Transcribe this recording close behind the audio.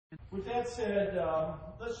With that said,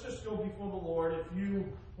 let's just go before the Lord. If you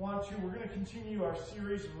want to, we're going to continue our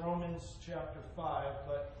series in Romans chapter 5,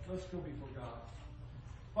 but let's go before God.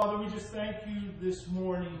 Father, we just thank you this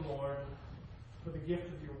morning, Lord, for the gift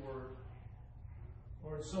of your word.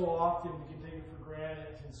 Lord, so often we can take it for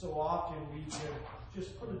granted, and so often we can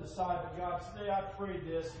just put it aside. But God, today I pray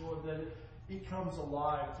this, Lord, that it comes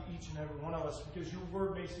alive to each and every one of us, because your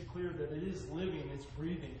word makes it clear that it is living, it's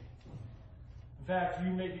breathing. In fact, you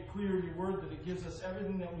make it clear in your word that it gives us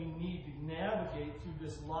everything that we need to navigate through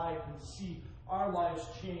this life and to see our lives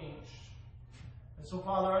changed. And so,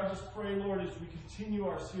 Father, I just pray, Lord, as we continue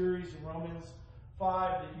our series in Romans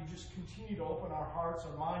 5, that you just continue to open our hearts,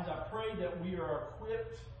 our minds. I pray that we are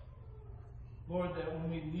equipped, Lord, that when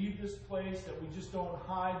we leave this place, that we just don't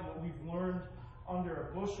hide what we've learned under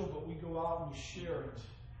a bushel, but we go out and we share it.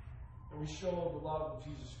 And we show the love of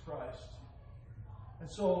Jesus Christ. And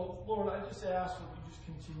so, Lord, I just ask that you just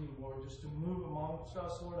continue, Lord, just to move amongst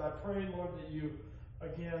us, Lord. I pray, Lord, that you,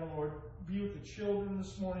 again, Lord, be with the children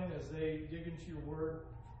this morning as they dig into your word.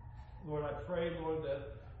 Lord, I pray, Lord,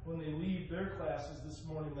 that when they leave their classes this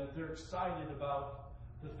morning, that they're excited about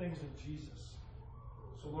the things of Jesus.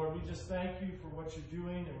 So, Lord, we just thank you for what you're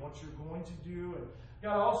doing and what you're going to do. And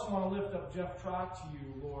God, I also want to lift up Jeff Trott to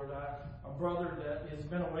you, Lord, a brother that has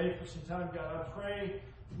been away for some time. God, I pray,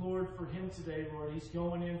 Lord, for him today, Lord. He's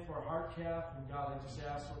going in for a heart cath, and God, I just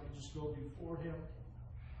ask, Lord, you just go before him.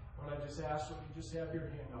 Lord, I just ask, Lord, you just have your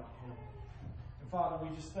hand up to him. And Father,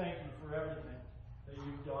 we just thank you for everything that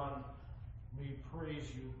you've done. We praise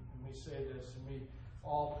you, and we say this, and we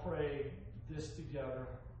all pray this together.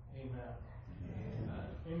 Amen.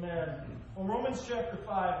 Amen. Well, Romans chapter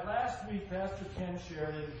 5, last week Pastor Ken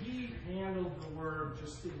shared it. He handled the word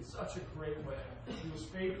just in such a great way. He was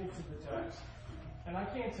faithful to the text. And I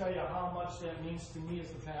can't tell you how much that means to me as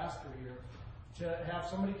the pastor here, to have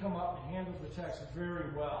somebody come up and handle the text very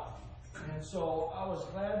well. And so I was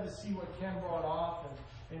glad to see what Ken brought off,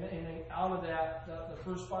 and out of that, the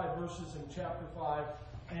first 5 verses in chapter 5.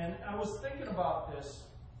 And I was thinking about this.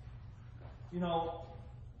 You know,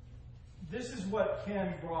 this is what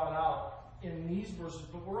Ken brought out in these verses,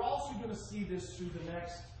 but we're also going to see this through the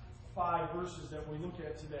next 5 verses that we look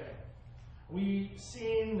at today. We've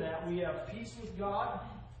seen that we have peace with God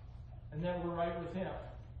and that we're right with him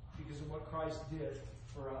because of what Christ did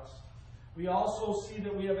for us. We also see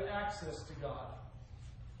that we have access to God.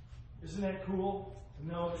 Isn't that cool to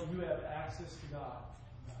know that you have access to God?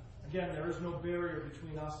 Again, there is no barrier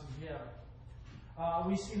between us and him.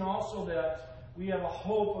 We've seen also that we have a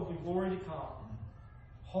hope of the glory to come.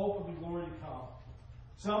 Hope of the glory to come.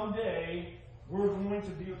 Someday, we're going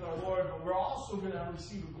to be with our Lord, but we're also going to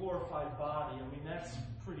receive a glorified body. I mean, that's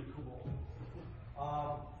pretty cool.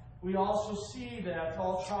 We also see that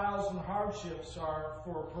all trials and hardships are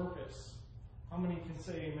for a purpose. How many can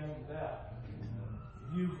say amen to that?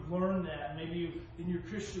 You've learned that. Maybe in your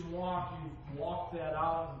Christian walk, you've walked that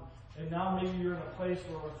out, and now maybe you're in a place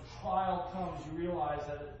where when a trial comes, you realize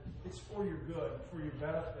that it's for your good, for your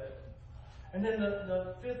benefit. And then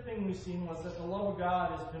the 5th thing we've seen was that the love of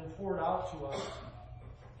God has been poured out to us.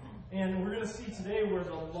 And we're going to see today where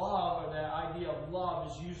the love, or that idea of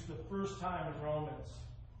love, is used the first time in Romans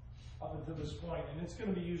up until this point. And it's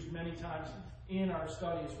going to be used many times in our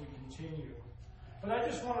study as we continue. But I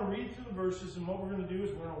just want to read through the verses, and what we're going to do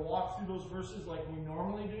is we're going to walk through those verses like we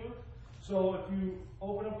normally do. So if you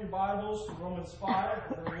open up your Bibles to Romans 5,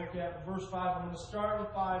 we're going to look at verse 5. I'm going to start with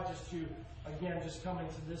 5 just come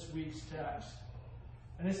into this week's text.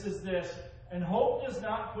 And it says this: "And hope does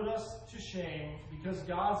not put us to shame, because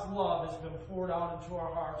God's love has been poured out into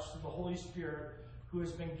our hearts through the Holy Spirit who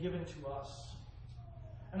has been given to us."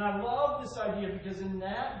 And I love this idea because in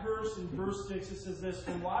that verse, in verse 6, it says this: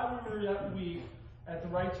 "For while we were yet weak, at the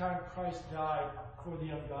right time Christ died for the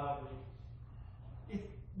ungodly."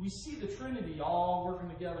 We see the Trinity all working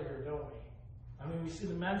together here, don't we? I mean, we see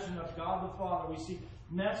the mention of God the Father. We see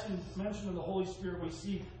mention of the Holy Spirit. We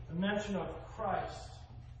see the mention of Christ.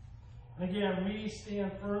 And again, we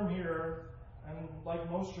stand firm here, and like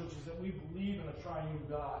most churches, that we believe in a triune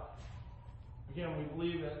God. Again, we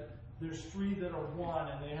believe that there's 3 that are one,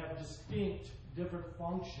 and they have distinct, different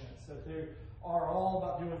functions, that they are all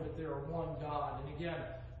about doing, but they are one God. And again,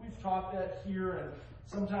 we've taught that here, and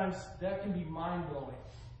sometimes that can be mind-blowing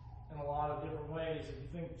in a lot of different ways if you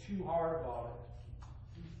think too hard about it.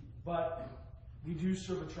 But we do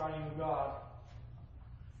serve a triune God.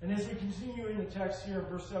 And as we continue in the text here in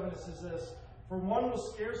verse 7, it says this: "For one will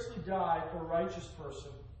scarcely die for a righteous person,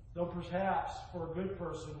 though perhaps for a good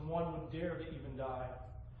person one would dare to even die.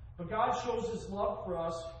 But God shows his love for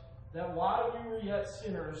us, that while we were yet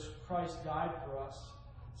sinners, Christ died for us.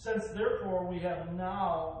 Since therefore we have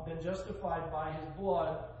now been justified by his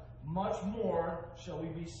blood, much more shall we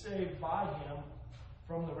be saved by him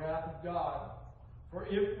from the wrath of God. For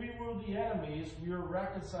if we were the enemies, we are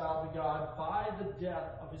reconciled to God by the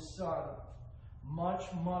death of his Son. Much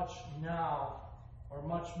more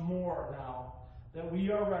now, that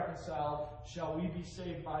we are reconciled, shall we be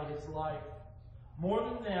saved by his life. More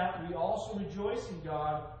than that, we also rejoice in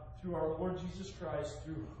God through our Lord Jesus Christ,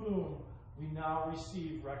 through whom we now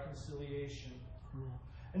receive reconciliation.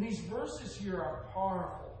 And these verses here are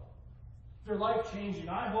powerful. They're life-changing.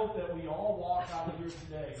 I hope that we all walk out of here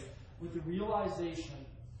today with the realization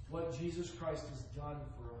what Jesus Christ has done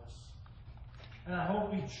for us. And I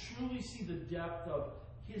hope we truly see the depth of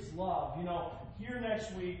his love. You know, here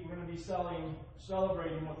next week we're going to be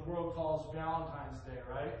celebrating what the world calls Valentine's Day,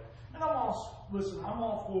 right? And I'm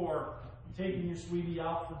all for taking your sweetie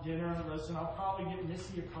out for dinner. And listen, I'll probably get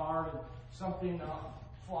Missy a card and something,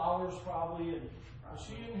 flowers probably. And is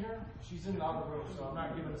she in here? She's in the other room, so I'm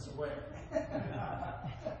not giving this away.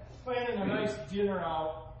 Planning a nice dinner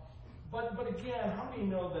out. But again, how many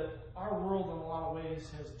know that our world in a lot of ways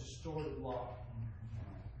has distorted love?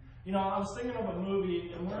 You know, I was thinking of a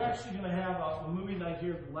movie, and we're actually going to have a movie night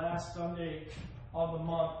here the last Sunday of the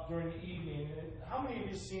month during the evening. And how many of you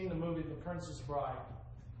have seen the movie The Princess Bride?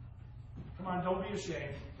 Come on, don't be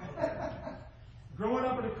ashamed. Growing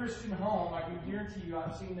up in a Christian home, I can guarantee you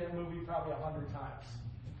I've seen that movie probably 100 times.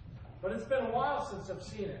 But it's been a while since I've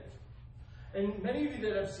seen it. And many of you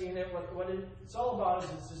that have seen it, what it's all about is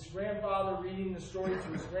it's this grandfather reading the story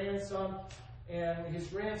to his grandson, and his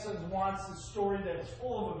grandson wants this story that's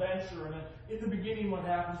full of adventure. And in the beginning what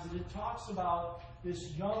happens is it talks about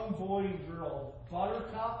this young boy and girl,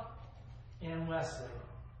 Buttercup and Wesley.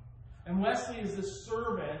 And Wesley is this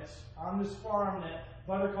servant on this farm that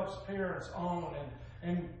Buttercup's parents own.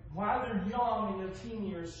 And while they're young in their teen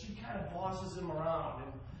years, she kind of bosses him around.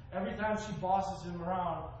 And every time she bosses him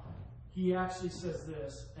around, he actually says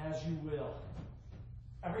this, as you will.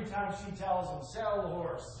 Every time she tells him, saddle the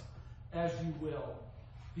horse, as you will.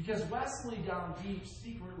 Because Wesley down deep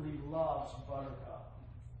secretly loves Buttercup.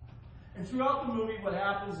 And throughout the movie what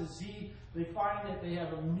happens is they find that they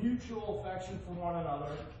have a mutual affection for one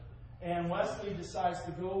another. And Wesley decides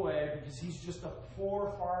to go away because he's just a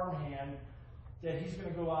poor farmhand, that he's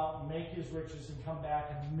going to go out and make his riches and come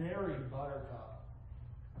back and marry Buttercup.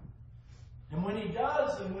 And when he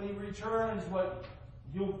does, and when he returns, what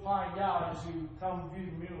you'll find out as you come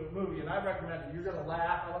view the movie, and I recommend it, you're going to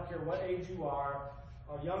laugh. I don't care what age you are,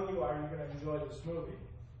 how young you are, you're going to enjoy this movie.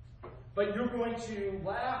 But you're going to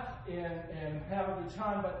laugh and have a good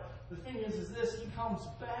time. But the thing is this, he comes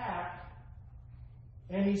back,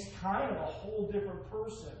 and he's kind of a whole different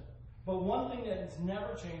person. But one thing that has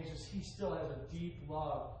never changed is he still has a deep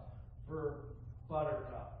love for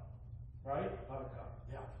Buttercup. Right? Buttercup,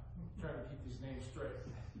 yeah. I'm trying to keep these names straight.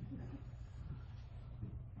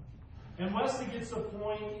 And Wesley gets to a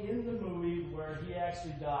point in the movie where he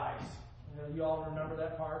actually dies. You all remember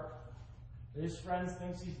that part? His friends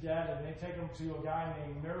thinks he's dead, and they take him to a guy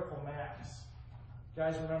named Miracle Max. You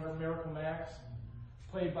guys remember Miracle Max?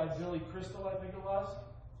 Played by Billy Crystal, I think it was.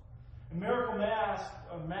 And Miracle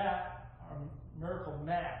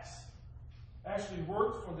Max actually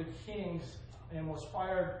worked for the Kings and was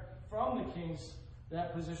fired from the Kings,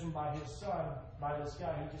 that position, by his son, by this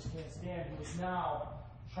guy he just can't stand. He was now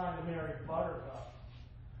trying to marry Buttercup.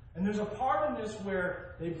 And there's a part in this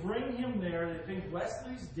where they bring him there, they think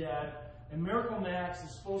Wesley's dead, and Miracle Max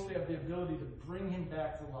is supposed to have the ability to bring him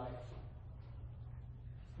back to life.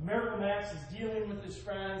 Miracle Max is dealing with his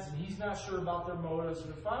friends, and he's not sure about their motives.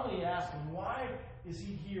 And finally he asks him, why is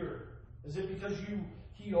he here? Is it because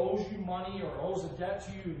he owes you money or owes a debt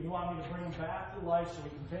to you, and you want me to bring him back to life so he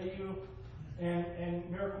can pay you? And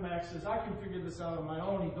Miracle Max says, I can figure this out on my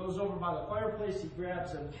own. He goes over by the fireplace, he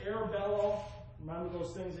grabs an air bellow. Remember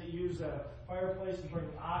those things that use a fireplace to bring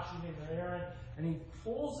oxygen in the air in? And he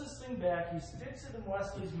pulls this thing back, he sticks it in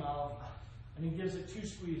Wesley's mouth, and he gives it 2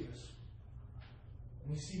 squeezes.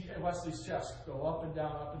 And you see Wesley's chest go up and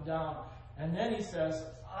down, up and down. And then he says,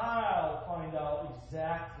 I'll find out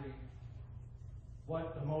exactly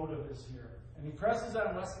what the motive is here. And he presses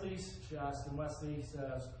on Wesley's chest, and Wesley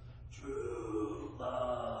says, true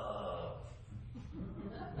love.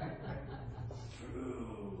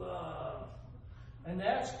 True love. And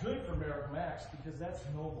that's good for Miracle Max because that's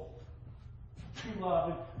noble. True love.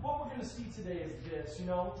 And what we're going to see today is this. You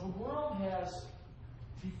know, the world has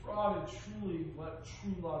defrauded truly what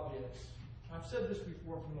true love is. I've said this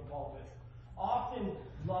before from the pulpit. Often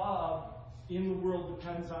love in the world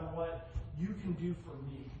depends on what you can do for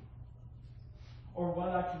me or what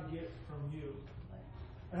I can get from you.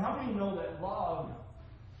 And how many know that love,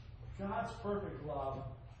 God's perfect love,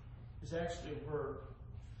 is actually a verb?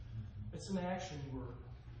 It's an action word.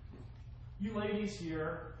 You ladies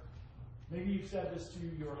here, maybe you've said this to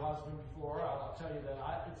your husband before. I'll tell you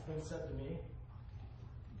that it's been said to me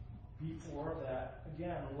before that,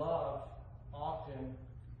 again, love often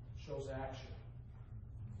shows action.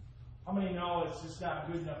 How many know it's just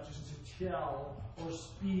not good enough just to tell or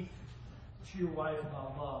speak to your wife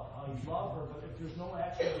about love, how you love her, but if there's no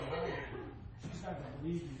action behind it, she's not going to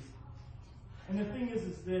believe you. And the thing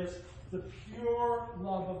is this, the pure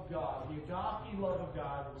love of God, the agape love of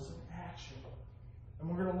God was an action. And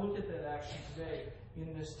we're going to look at that action today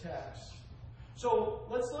in this text. So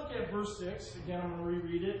let's look at verse 6. Again, I'm going to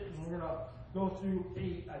reread it, and we're going to go through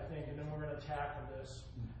 8, I think, and then we're going to tackle this.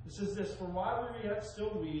 It says this, "For while we were yet still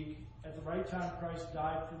weak, at the right time Christ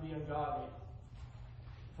died for the ungodly.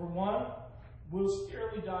 For one will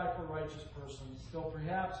scarcely die for a righteous person, though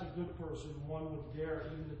perhaps a good person one would dare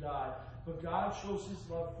even to die. But God shows his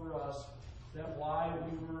love for us, that while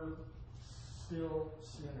we were still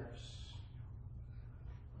sinners."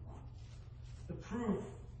 The proof,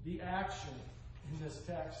 the action in this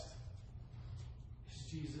text is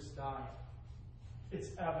Jesus dying. It's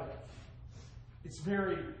evident.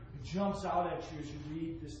 It jumps out at you as you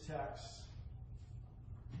read this text.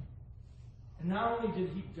 And not only did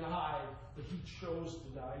he die, but he chose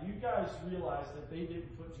to die. You guys realize that they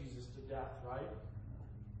didn't put Jesus to death, right?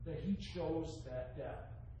 That he chose that death.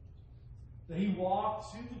 That he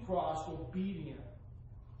walked to the cross obedient,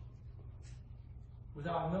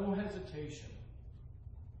 without no hesitation.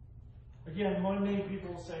 Again, many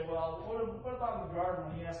people will say, well, what about in the garden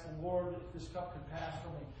when he asked the Lord if this cup could pass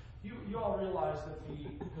from me? You all realize that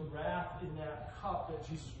the wrath in that cup that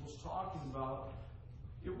Jesus was talking about,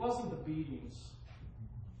 it wasn't the beatings.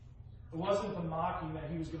 It wasn't the mocking that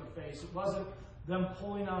he was going to face. It wasn't them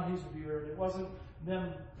pulling out his beard. It wasn't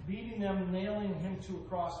them beating them, nailing him to a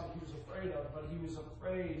cross that he was afraid of, but he was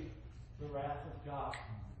afraid of the wrath of God.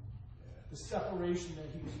 The separation that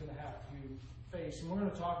he was going to have to face. And we're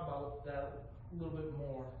going to talk about that a little bit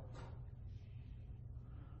more.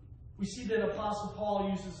 We see that Apostle Paul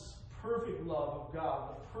uses perfect love of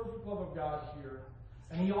God, the perfect love of God here.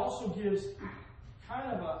 And he also gives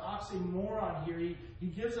kind of an oxymoron here. He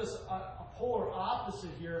gives us a polar opposite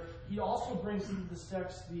here. He also brings into this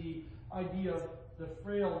text the idea of the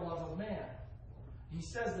frail love of man. He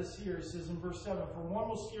says this here. He says in verse 7, "For one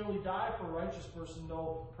will scarcely die for a righteous person,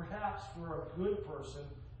 though perhaps for a good person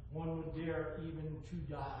one would dare even to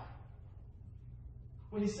die."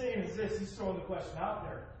 What he's saying is this. He's throwing the question out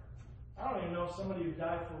there. I don't even know if somebody who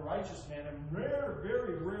died for a righteous man, and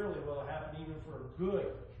very rarely will it happen even for a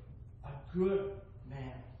good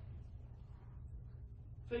man.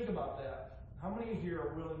 Think about that. How many here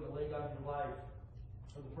are willing to lay down your life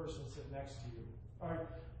for the person sitting next to you? All right,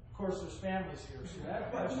 of course, there's families here, so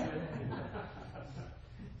that question,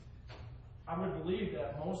 I would believe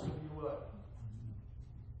that most of you would.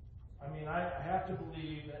 I mean, I have to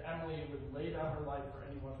believe that Emily would lay down her life for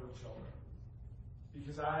any one of her children.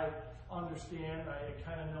 Because I understand, I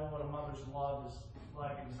kind of know what a mother's love is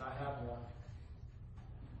like because I have one.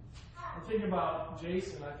 I think about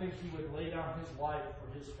Jason. I think he would lay down his life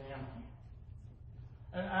for his family.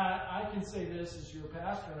 And I can say this as your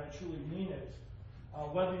pastor, and I truly mean it.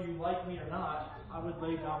 Whether you like me or not, I would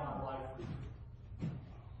lay down my life for you.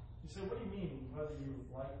 You say, what do you mean, whether you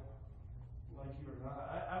like you or not?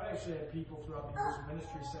 I've actually had people throughout the years of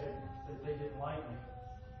ministry say that they didn't like me.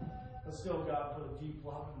 But still, God put a deep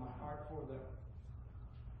love in my heart for them.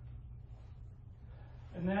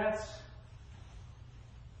 And that's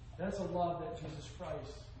a love that Jesus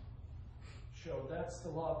Christ showed. That's the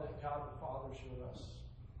love that God the Father showed us.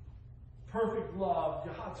 Perfect love,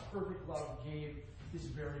 God's perfect love gave his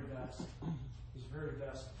very best. His very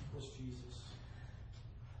best was Jesus.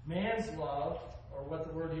 Man's love, or what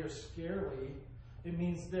the word here is scarcely, it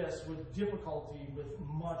means this, with difficulty, with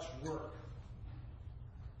much work.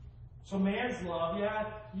 So man's love,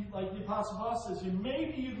 like the Apostle Paul says,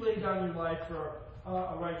 maybe you'd lay down your life for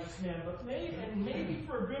a righteous man, but maybe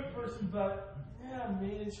for a good person, but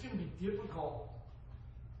it's going to be difficult.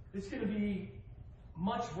 It's going to be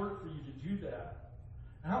much work for you to do that.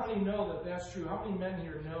 And how many know that that's true? How many men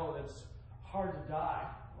here know that it's hard to die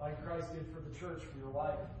like Christ did for the church for your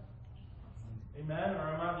life? Amen? Or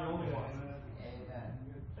am I the only one? Amen.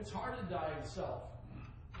 It's hard to die in self.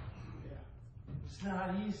 Yeah. It's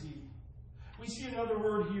not easy. We see another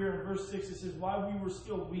word here in verse 6. It says, while we were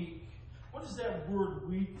still weak. What is that word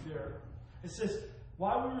weak there? It says,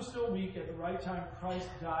 while we were still weak, at the right time, Christ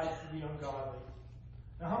died for the ungodly.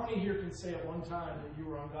 Now, how many here can say at one time that you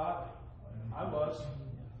were ungodly? I was.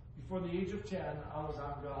 before the age of 10, I was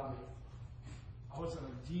ungodly. I was in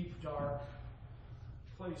a deep, dark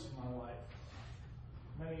place in my life.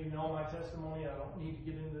 Many of you know my testimony. I don't need to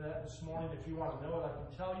get into that this morning. If you want to know it, I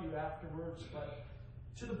can tell you afterwards. But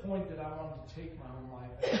to the point that I wanted to take my own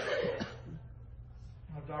life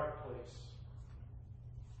in a dark place.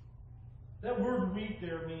 That word weak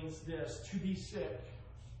there means this: to be sick,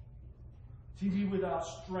 to be without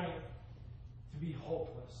strength, to be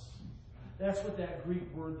hopeless. That's what that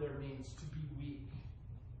Greek word there means, to be weak.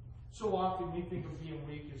 So often we think of being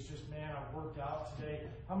weak as just, man, I've worked out today.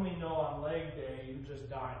 How many know on leg day you're just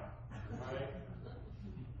dying, right?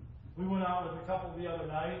 We went out with a couple the other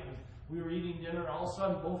night, and we were eating dinner, and all of a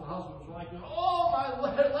sudden both husbands were like, oh,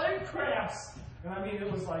 my leg cramps! And I mean,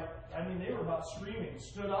 it was like, they were about screaming.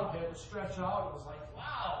 Stood up, had to stretch out. It was like,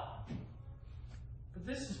 wow! But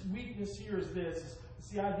this is weakness here is this. It's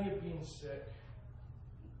the idea of being sick.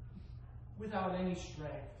 Without any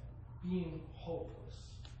strength. Being hopeless.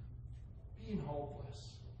 Being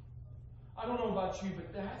hopeless. I don't know about you,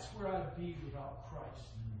 but that's where I'd be without Christ.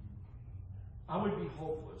 I would be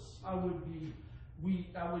hopeless. I would be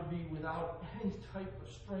weak. I would be without any type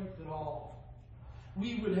of strength at all.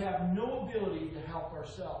 We would have no ability to help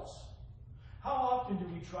ourselves. How often do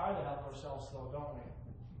we try to help ourselves, though, don't we?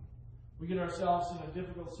 We get ourselves in a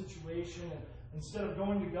difficult situation, and instead of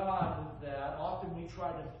going to God with that, often we try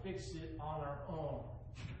to fix it on our own.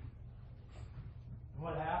 And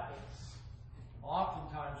what happens?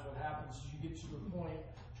 Oftentimes what happens is you get to the point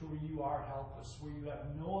to where you are helpless, where you have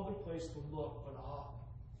no other place to look but up.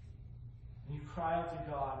 And you cry out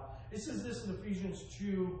to God. It says this in Ephesians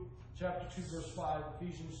 2, chapter 2, verse 5.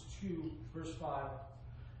 Ephesians 2, verse 5.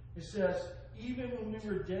 It says, even when we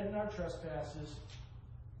were dead in our trespasses,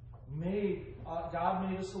 God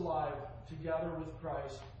made us alive together with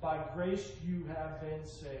Christ. By grace you have been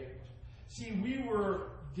saved. See, we were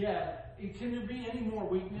dead. Can there be any more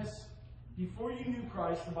weakness? Before you knew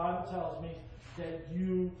Christ, the Bible tells me that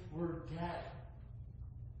you were dead.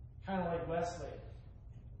 Kind of like Wesley.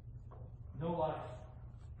 No life.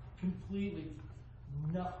 Completely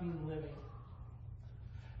nothing living.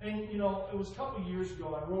 And, it was a couple years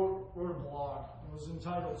ago, I wrote a blog. It was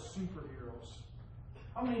entitled Superheroes.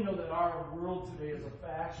 How many know that our world today is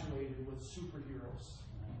infatuated with superheroes?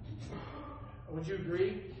 Would you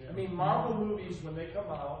agree? Yeah. Marvel movies, when they come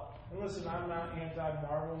out, and listen, I'm not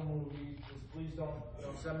anti-Marvel movies. Please don't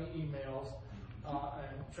send me emails.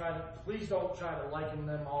 And please don't try to liken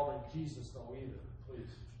them all to Jesus, though, either.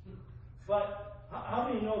 Please. But how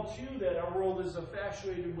many know, too, that our world is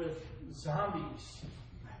infatuated with zombies?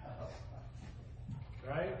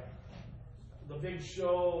 Right? The big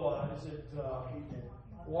show, is it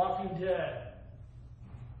Walking Dead?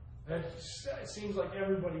 It seems like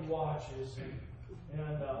everybody watches,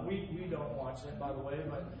 and we don't watch it, by the way,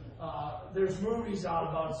 but there's movies out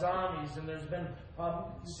about zombies, and there's been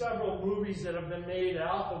several movies that have been made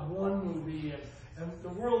out of one movie, and the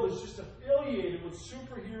world is just affiliated with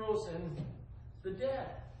superheroes and the dead.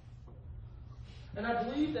 And I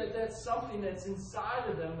believe that that's something that's inside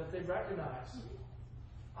of them that they recognize.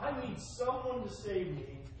 I need someone to save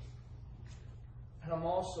me, and I'm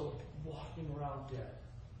also walking around dead.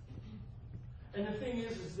 And the thing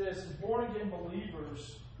is this, as born-again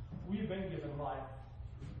believers, we've been given life.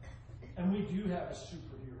 And we do have a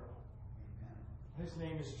superhero. His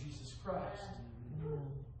name is Jesus Christ.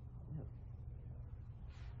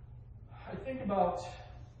 I think about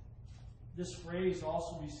this phrase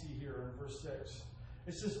also we see here in verse 6.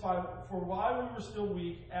 It says, for while we were still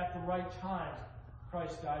weak, at the right time,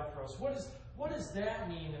 Christ died for us. What does that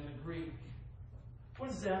mean in the Greek? What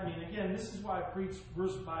does that mean? Again, this is why I preach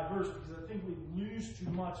verse by verse, because I think we lose too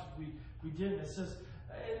much if we didn't. It says,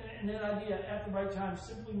 and that idea, at the right time,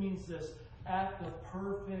 simply means this: at the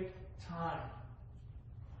perfect time.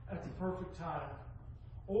 At the perfect time.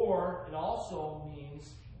 Or it also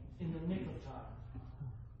means in the nick of time.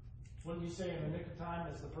 What do you say in the nick of time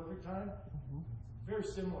is the perfect time? Very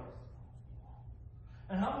similar.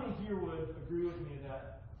 And how many here would agree with me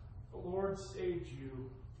that the Lord saved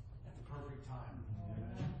you at the perfect time?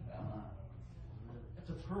 At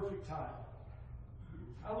the perfect time.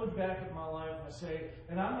 I look back at my life and I say,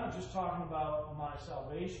 and I'm not just talking about my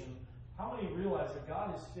salvation. How many realize that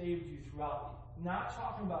God has saved you throughout? Not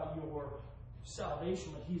talking about your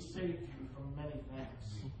salvation, but He's saved you from many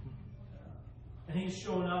things. And He's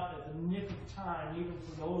shown up at the nick of time, even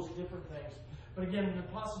for those different things. But again, the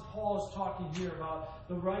Apostle Paul is talking here about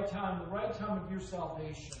the right time of your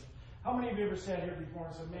salvation. How many of you ever sat here before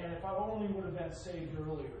and said, man, if I only would have been saved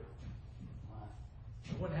earlier,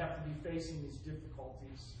 I wouldn't have to be facing these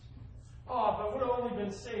difficulties. Oh, but would have only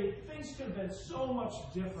been saved. Things could have been so much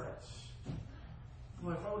different.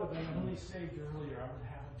 Well, if I would have been only saved earlier, I would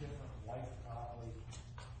have a different wife probably,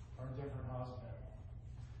 or a different husband.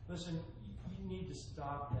 Listen, you need to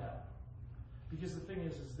stop that. Because the thing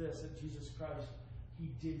is this, that Jesus Christ, He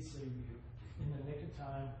did save you in the nick of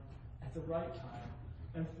time, at the right time,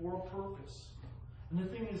 and for a purpose. And the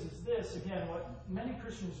thing is this, again, what many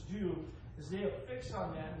Christians do is they affix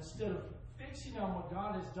on that, and instead of fixing on what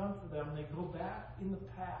God has done for them, they go back in the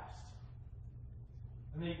past.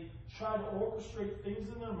 And they try to orchestrate things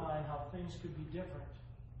in their mind, how things could be different.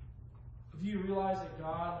 But do you realize that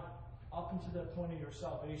God, up until that point of your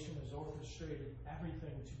salvation, has orchestrated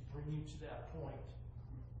everything to bring you to that point?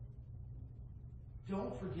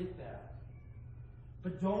 Don't forget that.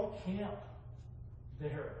 But don't camp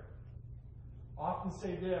there. Often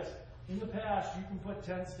say this, in the past you can put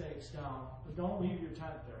tent stakes down, but don't leave your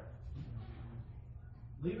tent there.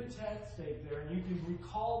 Leave a tent stake there, and you can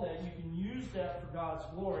recall that. You can use that for God's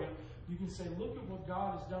glory. You can say, look at what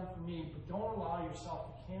God has done for me, but don't allow yourself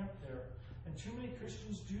to camp there. And too many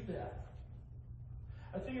Christians do that.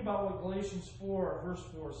 I think about what Galatians 4, verse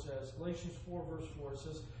 4 says. Galatians 4, verse 4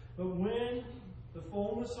 says, but when the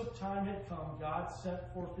fullness of time had come, God sent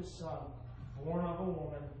forth His Son, born of a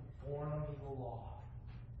woman, born under the law.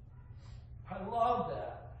 I love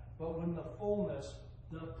that. But when the fullness,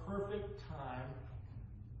 the perfect time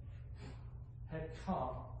had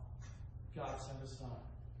come, God sent His Son.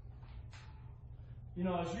 You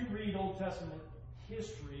know, as you read Old Testament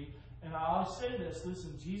history, and I always say this,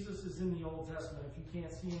 listen, Jesus is in the Old Testament. If you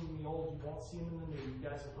can't see Him in the Old, you won't see Him in the New. You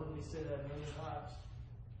guys have heard me say that many times.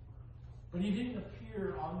 But He didn't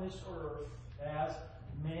appear on this earth as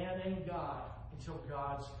man and God until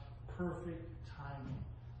God's perfect timing.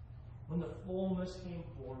 When the fullness came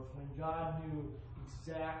forth, when God knew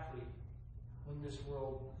exactly when this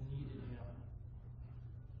world needed Him.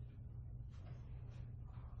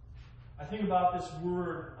 I think about this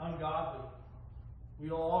word, ungodly. We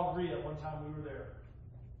all agree at one time we were there.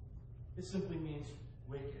 It simply means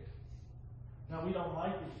wicked. Now, we don't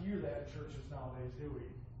like to hear that in churches nowadays, do we?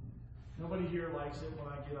 Nobody here likes it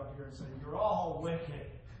when I get up here and say, you're all wicked.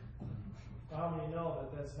 How many know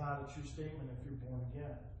that that's not a true statement if you're born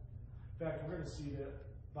again? In fact, we're going to see that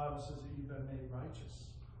the Bible says that you've been made righteous.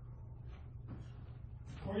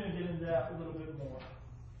 We're going to get into that a little bit more.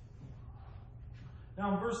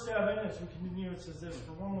 Now in verse 7, as we continue, it says this,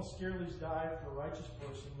 for one will scarcely die for a righteous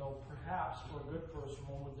person, though perhaps for a good person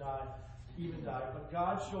one would die, even die. But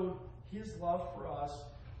God showed His love for us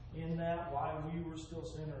in that while we were still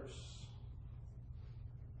sinners.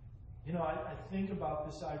 You know, I think about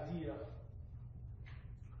this idea.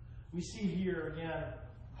 We see here again,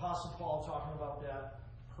 Apostle Paul talking about that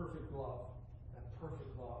perfect love. That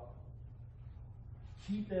perfect love.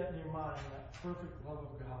 Keep that in your mind, that perfect love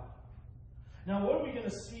of God. Now, what are we going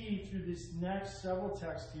to see through this next several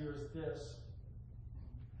texts here is this.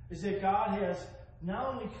 Is that God has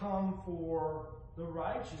not only come for the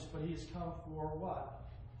righteous, but He has come for what?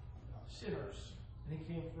 Sinners. And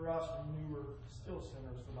He came for us when we were still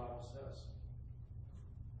sinners, the Bible says.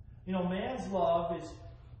 You know, man's love is,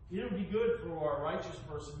 it would be good for a righteous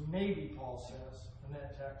person, maybe, Paul says in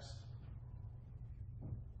that text.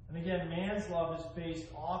 And again, man's love is based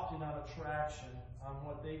often on attraction, on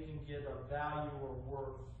what they can get of value or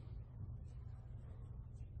worth.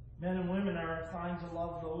 Men and women are inclined to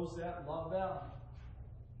love those that love them.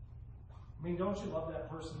 I mean, don't you love that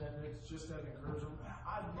person that it's just that encouragement?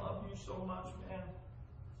 I love you so much, man.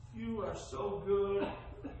 You are so good.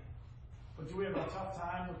 But do we have a tough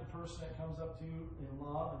time with the person that comes up to you in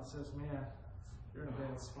love and says, man, you're in a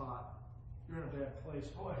bad spot. You're in a bad place.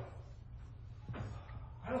 Boy,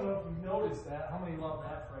 I don't know if you've noticed that. How many love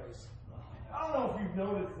that phrase? I don't know if you've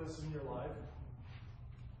noticed this in your life.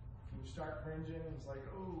 You start cringing and it's like,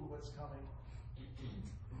 oh, what's coming?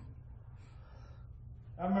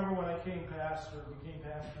 I remember when I became pastor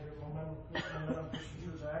at Momentum Christian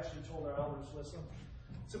Church, I actually told our elders, listen,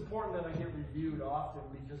 it's important that I get reviewed often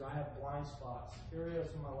because I have blind spots,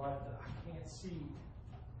 areas in my life that I can't see.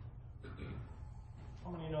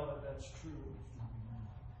 How many know that that's true?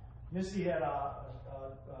 Missy had a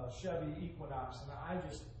Chevy Equinox, and I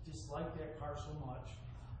just disliked that car so much.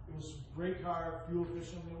 It was a great car, fuel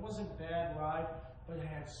efficient. It wasn't a bad ride, but it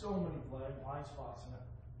had so many blind spots in it.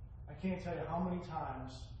 I can't tell you how many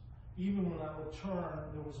times, even when I would turn,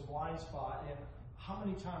 there was a blind spot, and how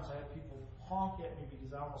many times I had people honk at me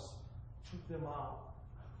because I almost took them out.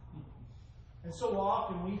 And so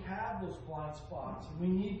often we have those blind spots, and we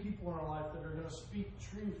need people in our life that are going to speak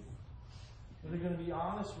truth, that are going to be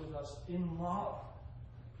honest with us in love.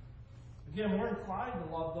 Again, we're inclined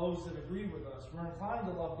to love those that agree with us. We're inclined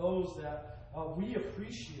to love those that we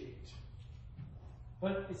appreciate.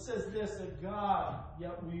 But it says this, that God,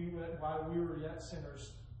 while we were yet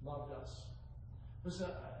sinners, loved us. Listen,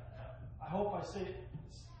 I hope I say it,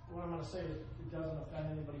 what I'm going to say, it doesn't offend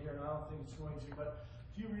anybody here, and I don't think it's going to, but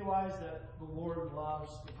do you realize that the Lord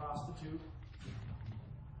loves the prostitute?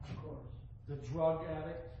 Of course. The drug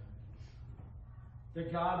addict?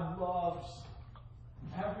 That God loves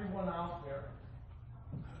everyone out there.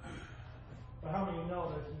 But how many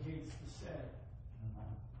know that He hates the sin?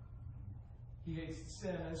 He hates the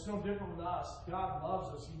sin. And it's no different with us. God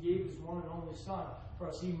loves us. He gave His one and only Son for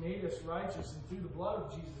us. He made us righteous. And through the blood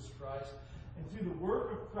of Jesus Christ, and through the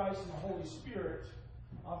work of Christ and the Holy Spirit,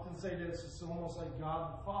 I often say this, it's almost like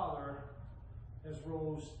God the Father has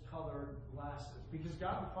rose-colored glasses. Because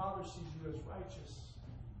God the Father sees you as righteous.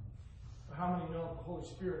 But how many know the Holy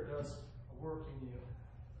Spirit does a work in you?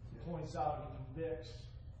 He points out, He convicts.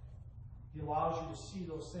 He allows you to see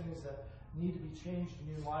those things that need to be changed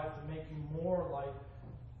in your life to make you more like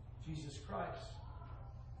Jesus Christ.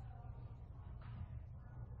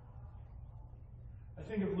 I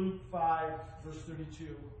think of Luke 5, verse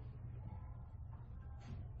 32.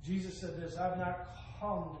 Jesus said this, I have not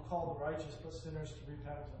come to call the righteous, but sinners to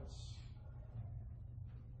repentance.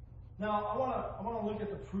 Now, I want to look at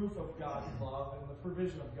the proof of God's love and the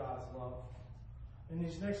provision of God's love. In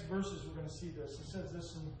these next verses, we're going to see this. It says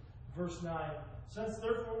this in verse 9. Since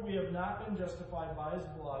therefore we have not been justified by His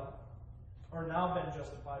blood, or now been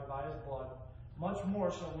justified by His blood, much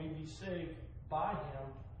more shall we be saved by Him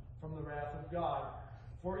from the wrath of God.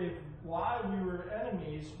 For if while we were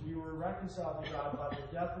enemies, we were reconciled to God by the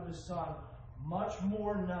death of His Son, much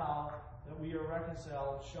more now that we are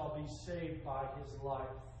reconciled shall be saved by His life.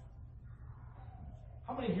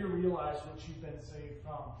 How many here realize what you've been saved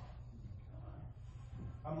from?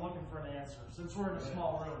 I'm looking for an answer. Since we're in a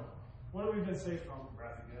small room, what have we been saved from?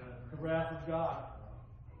 The wrath of God.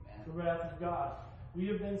 The wrath of God. We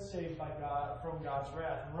have been saved by God from God's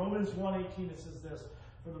wrath. In Romans 1:18 it says this,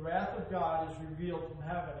 for the wrath of God is revealed from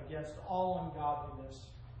heaven against all ungodliness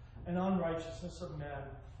and unrighteousness of men,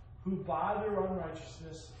 who by their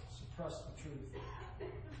unrighteousness suppress the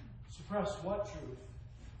truth. Suppress what truth?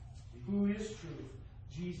 Who is truth?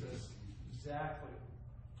 Jesus. Exactly.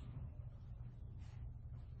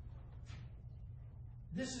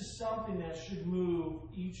 This is something that should move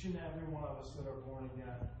each and every one of us that are born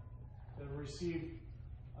again, that have received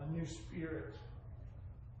a new spirit.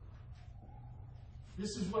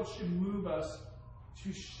 This is what should move us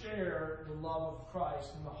to share the love of Christ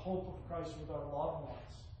and the hope of Christ with our loved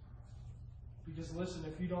ones. Because listen,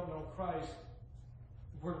 if you don't know Christ,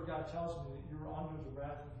 the Word of God tells me that you're under the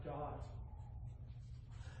wrath of God.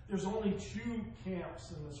 There's only two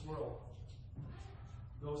camps in this world.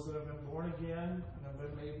 Those that have been born again and have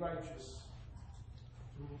been made righteous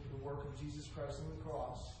through the work of Jesus Christ on the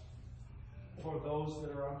cross, or those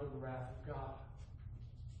that are under the wrath of God.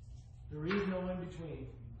 There is no in between.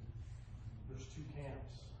 There's two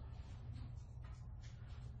camps.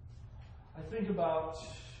 I think about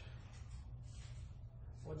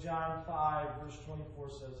what John 5, verse 24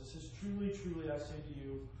 says. It says, truly, truly, I say to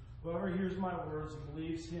you, whoever hears my words and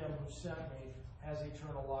believes Him who sent me has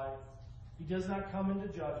eternal life. He does not come into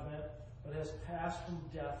judgment, but has passed from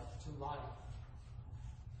death to life.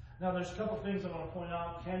 Now, there's a couple things I want to point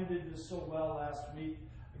out. Ken did this so well last week.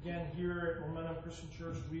 Again, here at Momentum Christian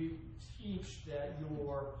Church, we teach that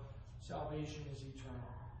your salvation is eternal.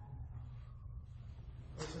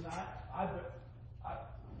 Listen,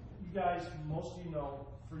 you guys, most of you know,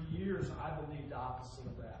 for years I believed the opposite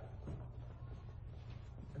of that.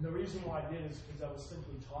 And the reason why I did is because I was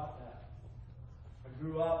simply taught that. I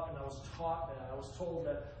grew up and I was taught that. I was told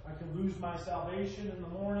that I could lose my salvation in the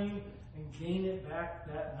morning and gain it back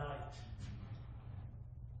that night.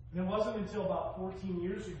 And it wasn't until about 14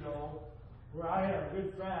 years ago where I had a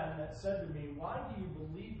good friend that said to me, why do you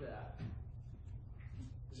believe that?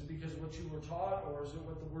 Is it because of what you were taught, or is it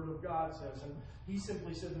what the Word of God says? And he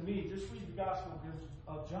simply said to me, just read the Gospel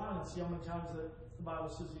of John and see how many times that the Bible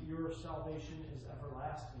says that your salvation is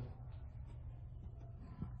everlasting.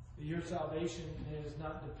 That your salvation is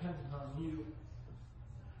not dependent on you.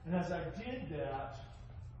 And as I did that,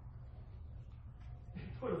 it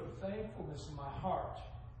put a thankfulness in my heart.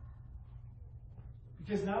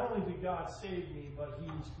 Because not only did God save me, but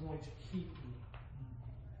He's going to keep me.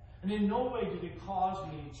 And in no way did it cause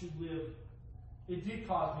me to live, it did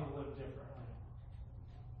cause me to live differently.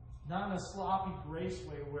 Not in a sloppy grace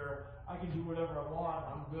way where I can do whatever I want,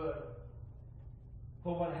 I'm good.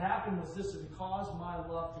 But what happened was this, it caused my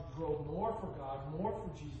love to grow more for God, more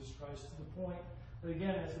for Jesus Christ, to the point But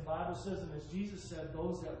again, as the Bible says, and as Jesus said,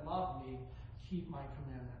 those that love me keep my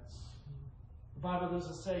commandments. The Bible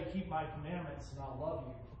doesn't say, keep my commandments and I'll love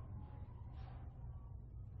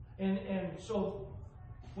you. And so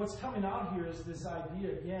what's coming out here is this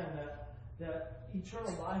idea again that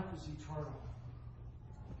eternal life is eternal.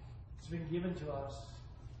 It's been given to us.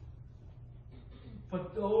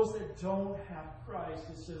 But those that don't have Christ,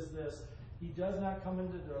 it says this, he does not come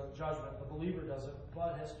into the judgment, the believer doesn't,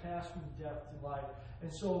 but has passed from death to life.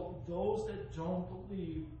 And so those that don't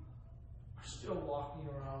believe are still walking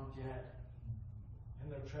around dead in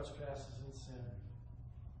their trespasses and sin.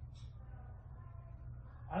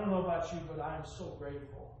 I don't know about you, but I am so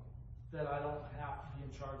grateful that I don't have to be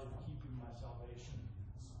in charge of keeping my salvation.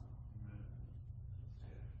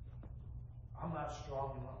 I'm not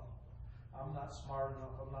strong enough. I'm not smart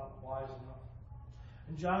enough. I'm not wise enough.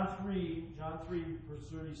 In John 3, verse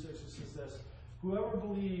 36, it says this, whoever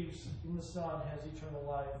believes in the Son has eternal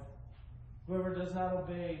life. Whoever does not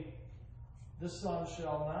obey the Son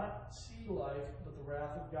shall not see life, but the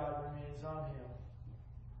wrath of God remains on him.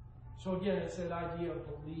 So again, it's that idea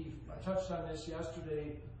of belief. I touched on this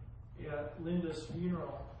yesterday at Linda's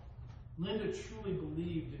funeral. Linda truly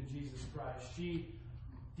believed in Jesus Christ. She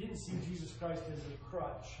didn't see Jesus Christ as a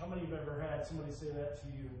crutch. How many of you have ever had somebody say that to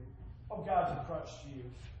you? Oh, God's a crutch to you.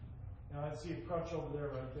 Now, I see a crutch over there,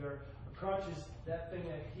 right there. A crutch is that thing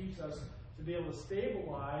that keeps us to be able to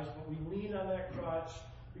stabilize, but we lean on that crutch,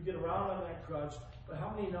 we get around on that crutch. But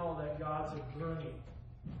how many know that God's a gurney?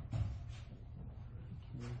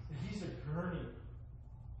 He's a gurney.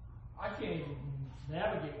 I can't even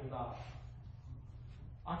navigate without him.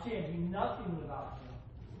 I can't do nothing without him.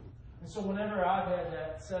 And so whenever I've had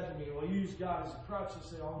that said to me, well, use God as a crutch, I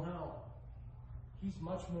say, oh no. He's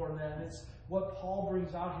much more than that. And it's what Paul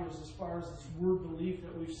brings out here is as far as this word belief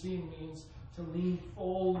that we've seen means to lean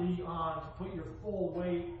fully on, to put your full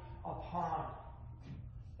weight upon.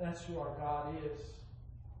 That's who our God is.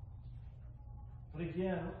 But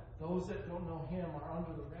again, those that don't know him are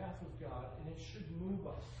under the wrath of God, and it should move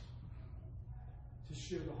us to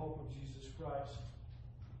share the hope of Jesus Christ.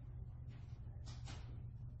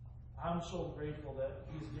 I'm so grateful that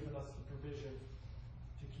he's given us the provision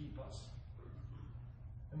to keep us.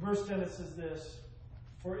 In verse 10 it says this,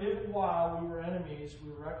 for if while we were enemies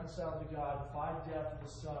we were reconciled to God by death of the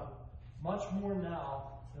Son, much more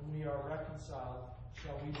now than we are reconciled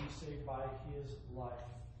shall we be saved by his life.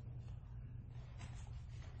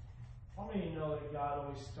 How many of you know that God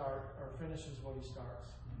always finishes what he starts?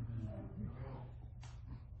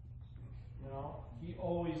 You know, he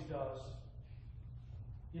always does.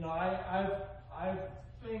 You know, I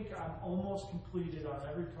think I'm almost completed on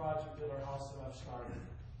every project at our house that I've started.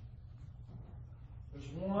 There's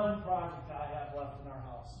one project I have left in our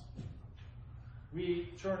house.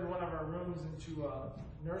 We turned one of our rooms into a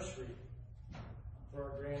nursery for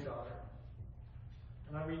our granddaughter.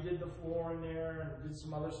 And I redid the floor in there and did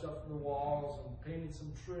some other stuff to the walls and painted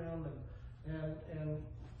some trim and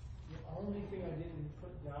the only thing I didn't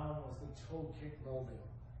put down was the toe kick molding.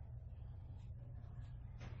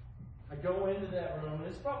 I go into that room, and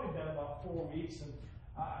it's probably been about 4 weeks, and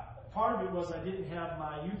part of it was I didn't have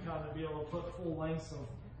my Yukon to be able to put full lengths of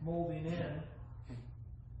molding in.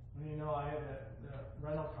 And you know, I had that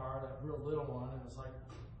rental car, that real little one, and it's like,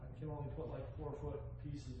 I can only put like 4-foot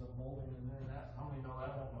pieces of molding in there. How many know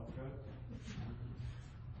that won't look good?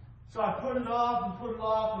 So I put it off,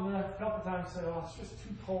 and then a couple times said, oh, it's just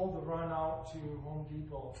too cold to run out to Home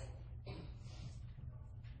Depot.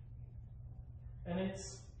 And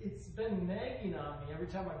it's been nagging on me every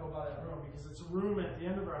time I go by that room, because it's a room at the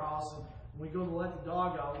end of our house, and when we go to let the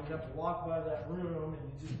dog out, we have to walk by that room, and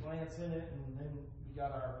you just glance in it, and then we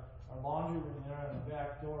got our laundry room there, and the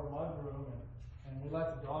back door mud room, and we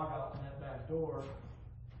let the dog out in that back door.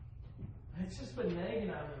 And it's just been nagging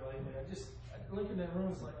on me lately. I look in that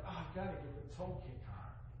room, it's like, oh, I've got to get the toe kick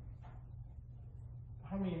on.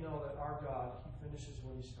 How many know that our God, he finishes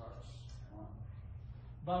what he starts?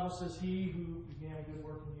 The Bible says, he who began a good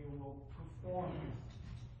work in you will perform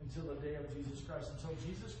until the day of Jesus Christ. Until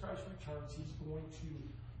Jesus Christ returns, he's going to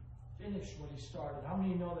finish what he started. How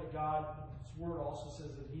many know that God's word also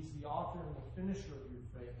says that he's the author and the finisher of your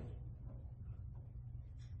faith?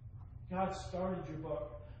 God started your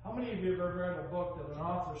book. How many of you have ever read a book that an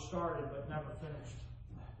author started but never finished?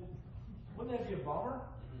 Wouldn't that be a bummer?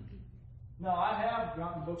 Now, I have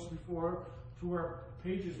gotten books before to where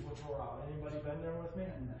pages were tore out. Anybody been there with me?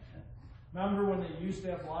 Remember when they used to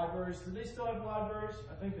have libraries? Do they still have libraries?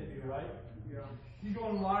 I think they do, right? Yeah. You go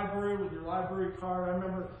in the library with your library card.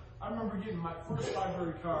 I remember getting my first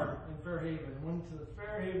library card in Fairhaven. Went to the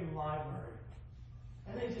Fairhaven Library.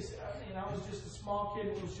 And they just, I was just a small kid.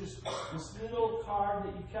 It was just this little card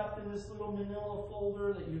that you kept in this little manila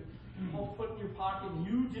folder that you put in your pocket. And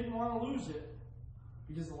you didn't want to lose it.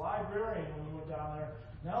 Because the librarian, when you went down there,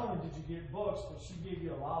 not only did you get books, but she gave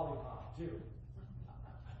you a lollipop, too.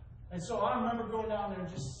 And so I remember going down there and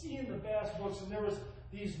just seeing the vast books. And there was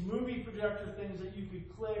these movie projector things that you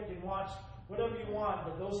could click and watch whatever you want.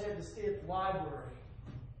 But those had to stay at the library.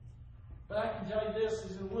 But I can tell you this,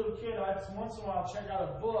 as a little kid, I'd once in a while check out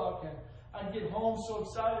a book, and I'd get home so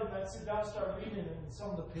excited that I'd sit down and start reading it, and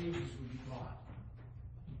some of the pages would be gone.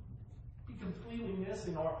 Be completely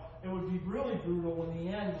missing, or it would be really brutal when the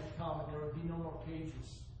end would come and there would be no more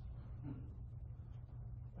pages.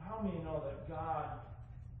 How many know that God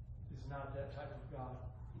is not that type of God?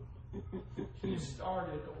 He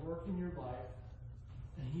started a work in your life,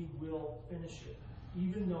 and He will finish it,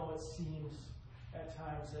 even though it seems at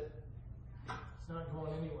times that it's not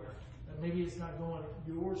going anywhere. That maybe it's not going at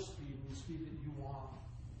your speed and the speed that you want.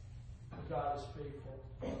 But God is faithful.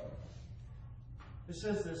 It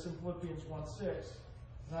says this in Philippians 1:6.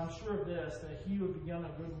 And I'm sure of this, that He who begun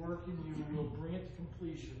a good work in you will bring it to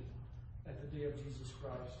completion at the day of Jesus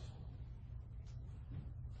Christ.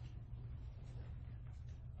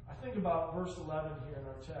 I think about verse 11 here in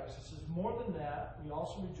our text. It says, more than that, we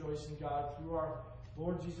also rejoice in God through our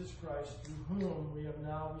Lord Jesus Christ, through whom we have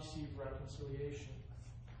now received reconciliation.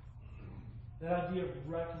 That idea of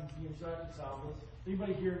being reconciled. Does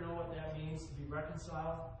anybody here know what that means, to be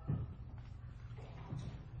reconciled?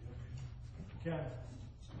 Ken?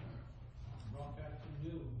 Brought back to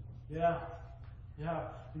new. Yeah.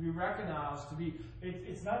 To be recognized,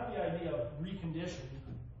 it's not the idea of reconditioned,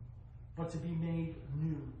 but to be made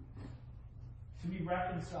new. To be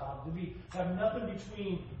reconciled, have nothing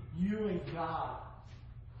between you and God.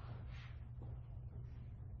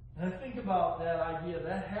 And I think about that idea.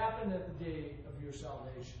 That happened at the day of your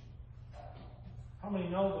salvation. How many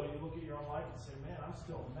know, though, you look at your own life and say, man, I'm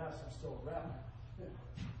still a mess, I'm still a wreck.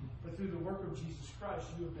 But through the work of Jesus Christ,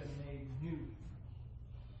 you have been made new.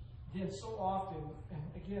 Again, so often, and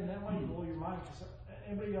again, that might blow your mind, because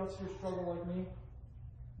anybody else here struggle like me?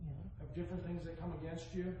 Have different things that come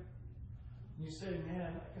against you? And you say,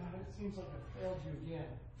 man, God, it seems like I failed you again.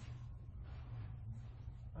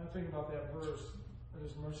 I think about that verse, that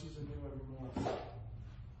His mercies are new every morning.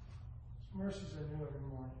 His mercies are new every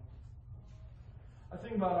morning. I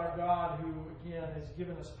think about our God who, again, has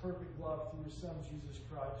given us perfect love through His Son, Jesus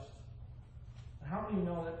Christ. And how many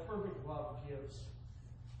know that perfect love gives?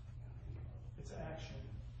 It's action.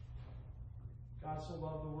 God so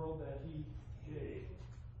loved the world that He gave.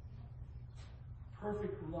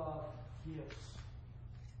 Perfect love gives.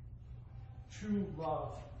 True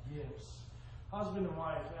love gives. Husband and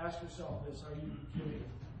wife, ask yourself this: are you giving?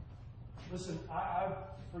 Listen, I've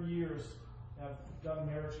for years have done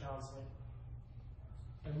marriage counseling.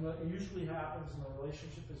 And what usually happens in a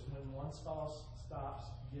relationship is when one spouse stops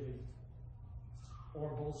giving, or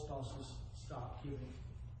both spouses stop giving.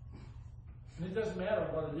 And it doesn't matter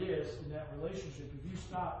what it is in that relationship. If you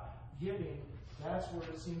stop giving, that's where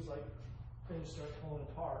it seems like things start falling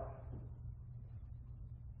apart.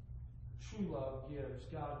 True love gives.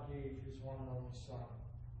 God gave His one and only Son.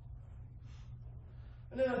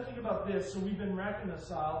 And then I think about this. So we've been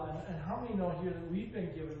reconciled, and how many know here that we've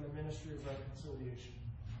been given the ministry of reconciliation?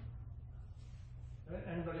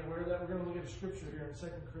 Anybody aware of that? We're going to look at a scripture here in 2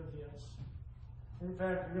 Corinthians. In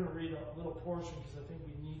fact, we're going to read a little portion because I think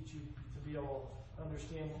we need to be able to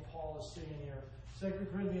understand what Paul is saying here. 2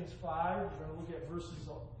 Corinthians 5, we're going to look at verse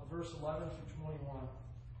 11 through 21.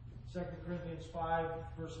 2 Corinthians 5,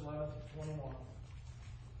 verse 11 through 21.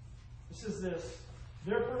 It says this: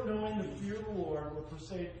 therefore, knowing the fear of the Lord will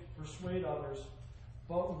persuade others,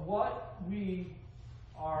 but what we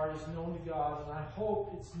are is known to God, and I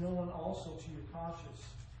hope it's known also to your conscience.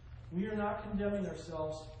 We are not condemning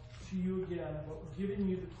ourselves to you again, but giving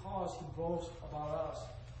you the cause to boast about us,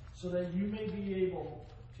 so that you may be able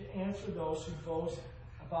to answer those who boast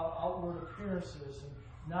about outward appearances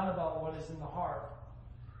and not about what is in the heart.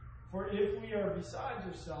 For if we are besides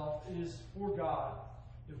ourselves, it is for God.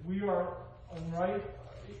 If we are in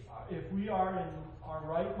our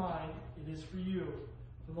right mind, it is for you.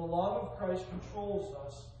 For the love of Christ controls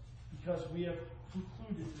us, because we have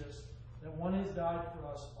concluded this, that one has died for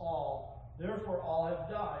us all. Therefore all have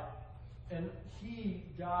died. And He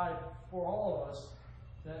died for all of us,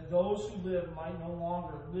 that those who live might no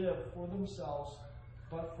longer live for themselves,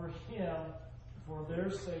 but for Him, for their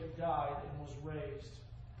sake died and was raised.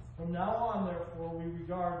 From now on, therefore, we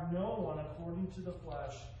regard no one according to the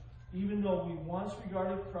flesh. Even though we once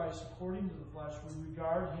regarded Christ according to the flesh, we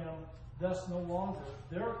regard Him thus no longer.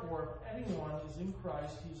 Therefore, if anyone is in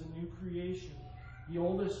Christ, he is a new creation. The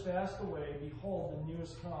old has passed away. Behold, the new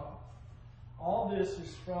has come. All this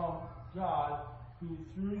is from God, who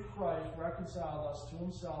through Christ reconciled us to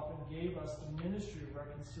himself and gave us the ministry of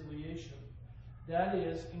reconciliation. That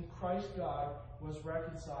is, in Christ God was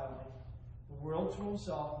reconciling the world to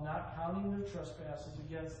himself, not counting their trespasses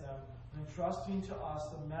against them, and entrusting to us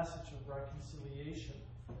the message of reconciliation.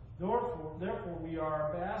 Therefore, we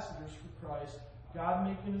are ambassadors for Christ, God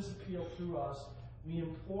making his appeal through us. We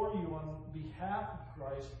implore you on behalf of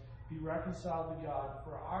Christ, be reconciled to God.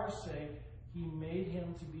 For our sake, he made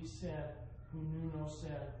him to be sin who knew no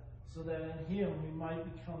sin, so that in him we might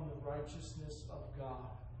become the righteousness of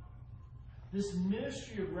God. This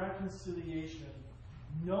ministry of reconciliation,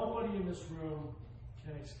 nobody in this room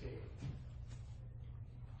can escape.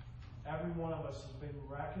 Every one of us has been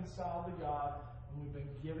reconciled to God, and we've been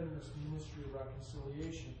given this ministry of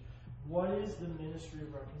reconciliation. What is the ministry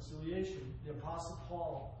of reconciliation? The Apostle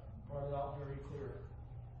Paul brought it out very clear.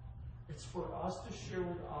 It's for us to share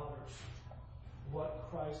with others what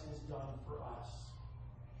Christ has done for us.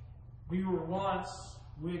 We were once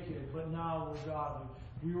wicked, but now we're godly.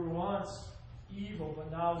 We were once evil,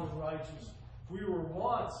 but now we're righteous. We were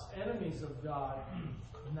once enemies of God,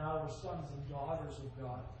 but now we're sons and daughters of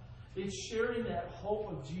God. It's sharing that hope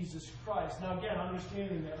of Jesus Christ. Now again,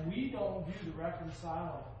 understanding that we don't do the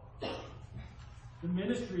reconciling. The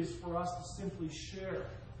ministry is for us to simply share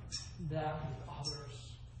that with others.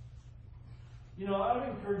 You know, I would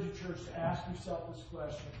encourage you, church, to ask yourself this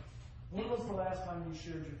question. When was the last time you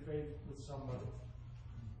shared your faith with somebody?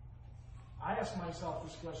 I ask myself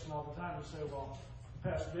this question all the time. I say, well,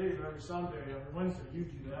 Pastor Dave, every Sunday, every Wednesday, you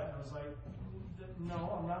do that. And I was like,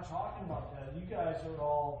 no, I'm not talking about that. You guys are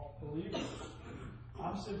all believers.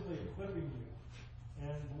 I'm simply equipping you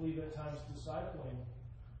and believe at times discipling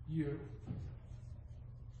you.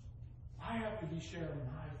 I have to be sharing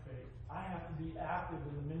my faith. I have to be active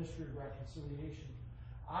in the ministry of reconciliation.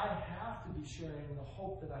 I have to be sharing the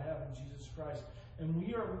hope that I have in Jesus Christ. And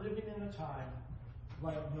we are living in a time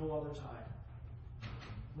like no other time.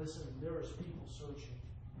 Listen, there is people searching.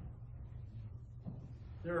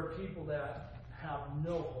 There are people that have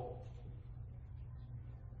no hope.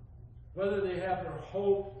 Whether they have their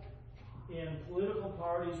hope in political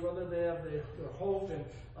parties, whether they have their hope in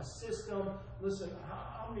a system. Listen,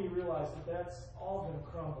 how many realize that that's all going to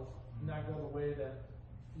crumble and not go the way that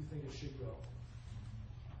you think it should go?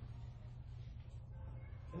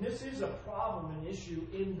 And this is a problem, an issue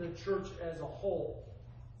in the church as a whole.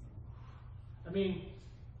 I mean,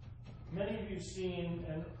 many of you have seen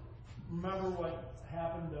and remember what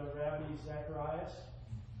happened to Rabbi Zacharias?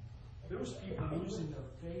 There was people losing their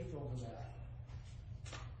faith over that.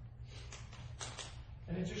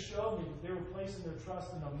 And it just showed me that they were placing their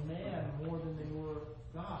trust in a man more than they were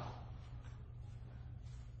God.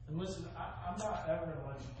 And listen, I'm not ever going to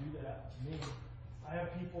let you do that to me. I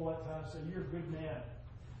have people at times say, you're a good man.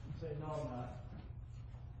 I say, no, I'm not.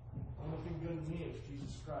 The only thing good in me is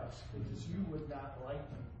Jesus Christ. Because you would not like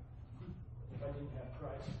me if I didn't have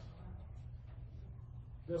Christ.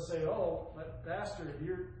 They'll say, oh, but Pastor,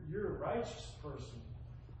 you're a righteous person.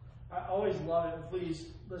 I always love it. And please,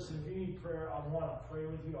 listen, if you need prayer, I want to pray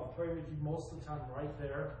with you. I'll pray with you most of the time right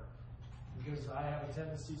there. Because I have a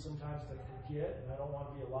tendency sometimes to forget, and I don't want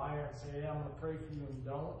to be a liar and say, yeah, I'm going to pray for you, and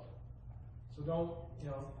don't. So don't,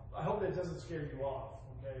 I hope that doesn't scare you off,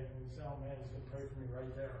 okay? And you say, oh man, he's going to pray for me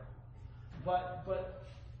right there. But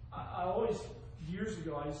I always, years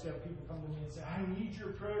ago, I used to have people come to me and say, I need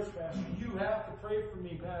your prayers, Pastor. You have to pray for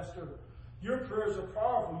me, Pastor. Your prayers are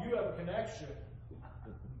powerful. You have a connection.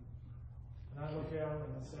 And I look at them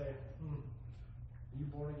and I say, are you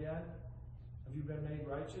born again? Have you been made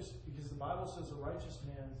righteous? Because the Bible says a righteous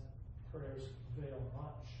man's prayers avail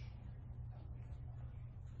much.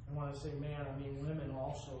 And when I say man, I mean women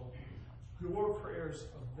also. Your prayers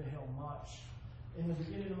avail much. In the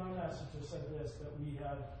beginning of my message, I said this, that we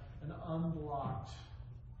have an unblocked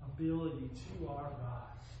ability to our God.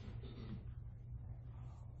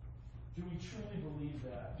 Do we truly believe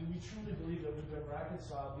that? Do we truly believe that we've been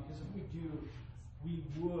reconciled? Because if we do, we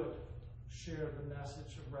would share the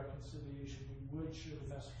message of reconciliation. We would share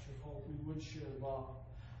the message of hope. We would share love.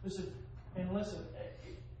 Listen,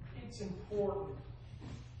 it's important.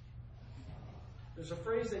 There's a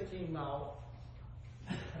phrase that came out,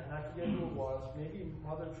 and I forget who it was, maybe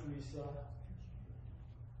Mother Teresa,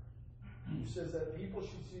 who says that people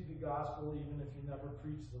should see the gospel even if you never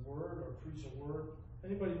preach the word or preach a word.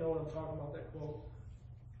 Anybody know what I'm talking about, that quote?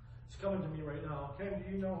 It's coming to me right now. Ken,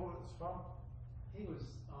 do you know who it's from? I think it was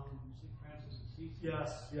St. Francis of Assisi.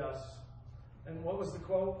 Yes. And what was the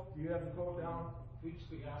quote? Do you have the quote down? Preach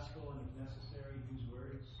the gospel and if necessary, use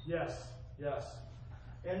words. Yes, yes.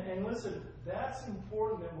 And listen, that's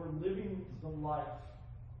important that we're living the life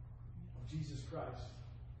of Jesus Christ.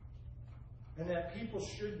 And that people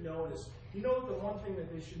should notice. You know the one thing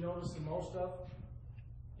that they should notice the most of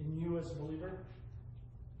in you as a believer?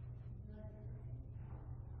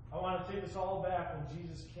 I want to take us all back when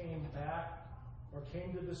Jesus came back or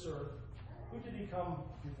came to this earth. Who did he come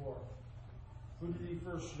before? Who did he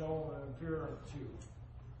first show and appear to?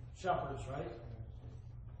 Shepherds, right?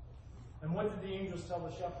 And what did the angels tell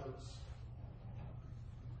the shepherds?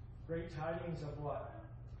 Great tidings of what?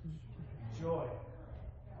 Joy.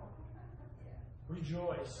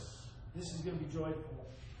 Rejoice. This is going to be joyful.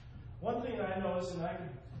 One thing that I noticed, and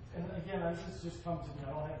again, this just come to me. I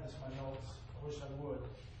don't have this in my notes. I wish I would,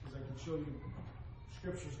 because I can show you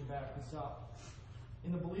scriptures to back this up.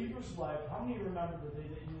 In the believer's life, how many remember the day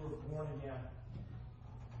that you were born again?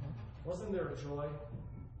 Wasn't there a joy?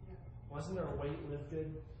 Wasn't there a weight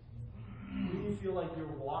lifted? Didn't you feel like you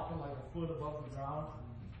were walking like a foot above the ground?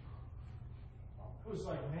 It was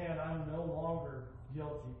like, man, I'm no longer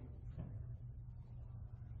guilty.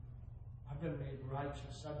 I've been made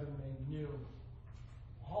righteous. I've been made new.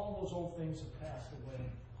 All those old things have passed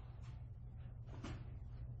away.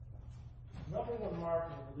 Number one mark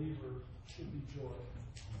of a believer should be joy.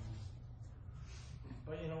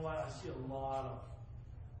 But you know what? I see a lot of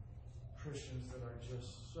Christians that are just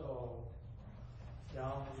so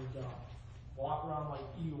down in the dump. Walk around like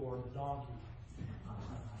Eeyore, the donkey.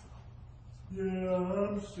 Yeah,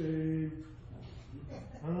 I'm saved.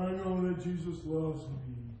 And I know that Jesus loves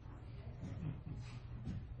me.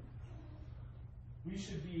 We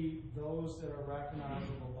should be those that are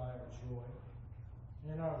recognizable by our joy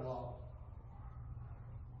and our love.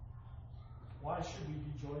 Why should we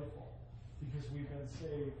be joyful? Because we've been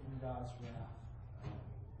saved from God's wrath.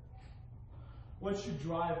 What should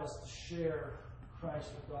drive us to share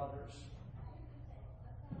Christ with others?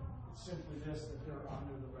 It's simply this, that they're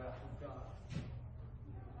under the wrath of God.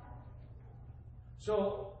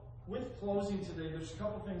 So, with closing today, there's a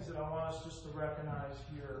couple things that I want us just to recognize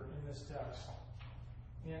here in this text.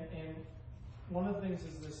 And one of the things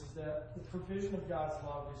is this, is that the provision of God's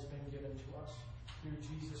love has been given to us through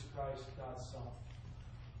Jesus Christ, God's Son.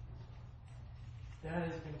 That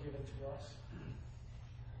has been given to us.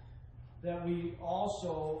 That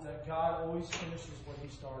God always finishes what He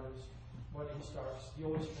starts. He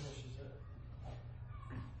always finishes it.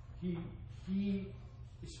 He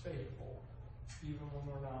is faithful, even when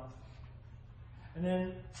we're not. And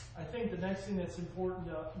then I think the next thing that's important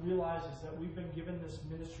to realize is that we've been given this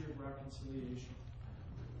ministry of reconciliation.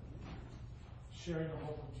 Sharing the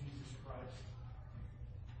hope of Jesus Christ.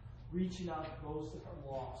 Reaching out to those that are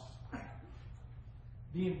lost.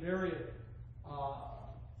 Being very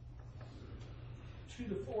to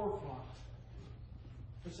the forefront.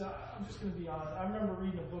 Because I'm just going to be honest. I remember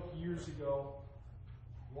reading a book years ago,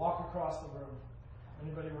 Walk Across the Room.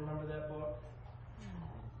 Anybody remember that book?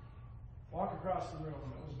 Walk Across the Room.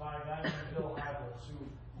 It was by a guy named Bill Hybels, who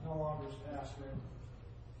no longer is pastoring.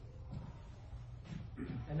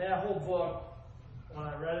 And that whole book, when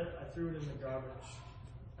I read it, I threw it in the garbage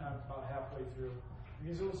about halfway through.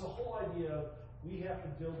 Because it was the whole idea of we have to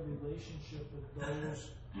build relationship with those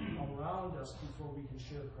around us before we can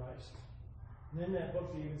share Christ. And in that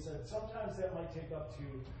book, they even said sometimes that might take up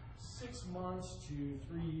to 6 months to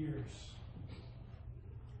 3 years.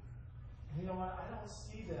 And you know what? I don't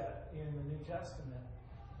see that in the New Testament.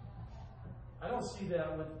 I don't see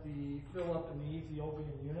that with the Philip and the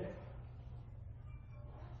Ethiopian eunuch.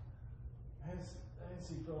 I didn't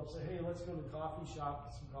see Philip say, hey, let's go to the coffee shop,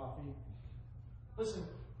 get some coffee. Listen,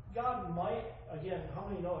 God might, again, how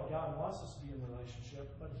many know that God wants us to be in a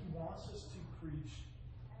relationship, but He wants us to preach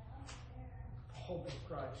the hope of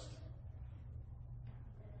Christ.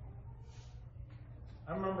 I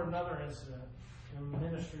remember another incident in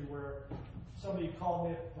ministry where somebody called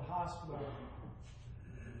me at the hospital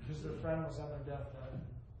because their friend was on their deathbed.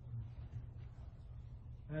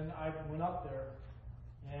 And I went up there,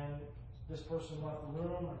 and this person left the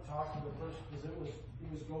room. I talked to the person because it was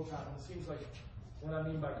go time. And it seems like what I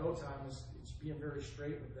mean by go time is it's being very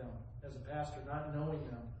straight with them as a pastor, not knowing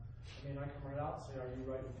them. I mean, I come right out and say, are you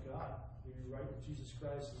right with God? Are you right with Jesus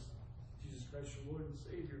Christ? Is Jesus Christ your Lord and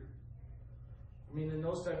Savior? I mean, in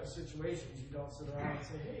those type of situations, you don't sit around and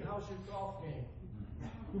say, hey, how's your golf game?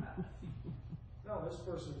 No, this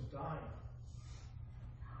person's dying.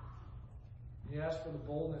 You ask for the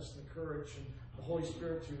boldness and the courage and the Holy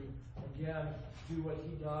Spirit to, again, do what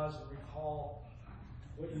He does and recall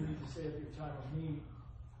what you need to say at your time of need.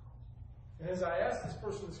 And as I asked this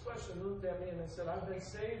person this question, they looked at me and they said, I've been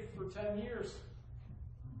saved for 10 years.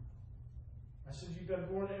 I said, you've been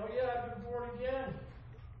born again? Oh yeah, I've been born again.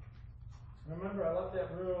 I remember I left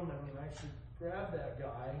that room and I actually grabbed that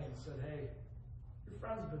guy and said, hey, your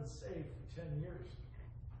friend's been saved for 10 years.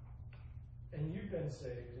 And you've been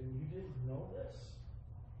saved and you didn't know this?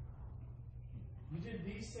 You did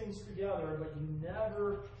these things together, but you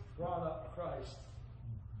never brought up Christ.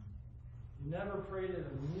 You never prayed at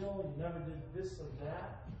a meal. You never did this or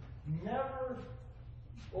that. You never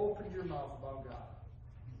opened your mouth about God.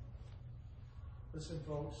 Listen,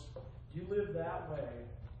 folks, you live that way,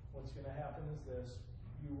 what's going to happen is this.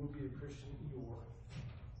 You will be a Christian Eeyore.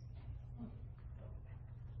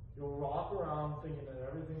 You'll walk around thinking that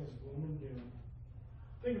everything is gloom and doom.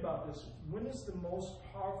 Think about this. When is the most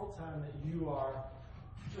powerful time that you are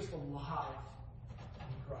just alive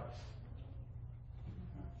in Christ?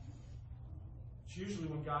 It's usually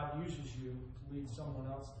when God uses you to lead someone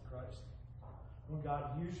else to Christ. When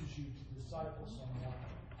God uses you to disciple someone.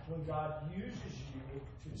 When God uses you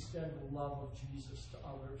to extend the love of Jesus to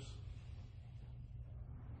others.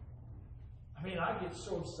 I mean, I get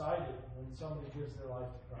so excited when somebody gives their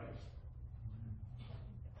life to Christ.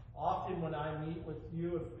 Often when I meet with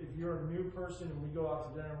you, if you're a new person and we go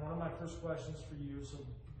out to dinner, one of my first questions for you, so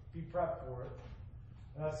be prepped for it,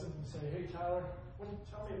 and I simply say, hey Tyler,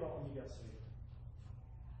 tell me about when you got saved.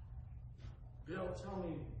 Bill, tell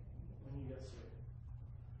me when you got saved.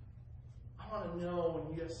 I want to know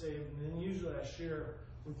when you got saved, and then usually I share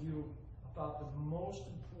with you about the most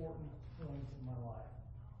important point in my life.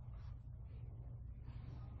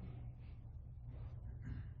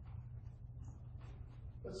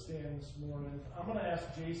 Let's stand this morning. I'm going to ask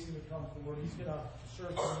Jason to come forward. He's going to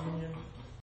serve communion.